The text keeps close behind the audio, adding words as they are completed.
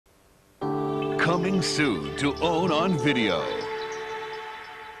Coming soon to own on video.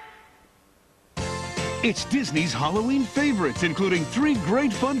 It's Disney's Halloween favorites, including 3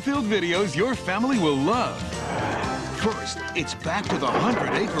 great fun-filled videos your family will love. First, it's back to the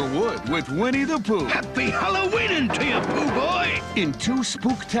 100-acre wood with Winnie the Pooh. Happy Halloween to you, Pooh boy! In 2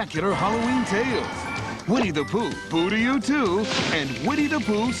 spooktacular Halloween tales. Winnie the Pooh, Pooh to You Too, and Winnie the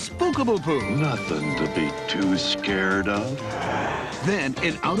Pooh, Spookable Pooh. Nothing to be too scared of. Then,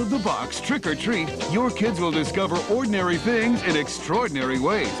 in Out of the Box Trick or Treat, your kids will discover ordinary things in extraordinary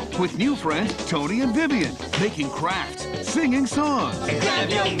ways with new friends Tony and Vivian, making crafts, singing songs, grab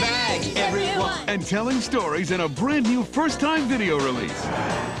your bag, everyone, and telling stories in a brand new first-time video release.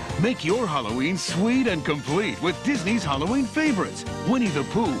 Make your Halloween sweet and complete with Disney's Halloween favorites. Winnie the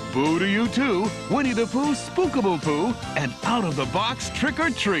Pooh, Pooh to You Too, Winnie the Pooh, Spookable Pooh, and Out of the Box Trick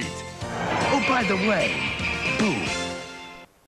or Treat. Oh, by the way, Pooh,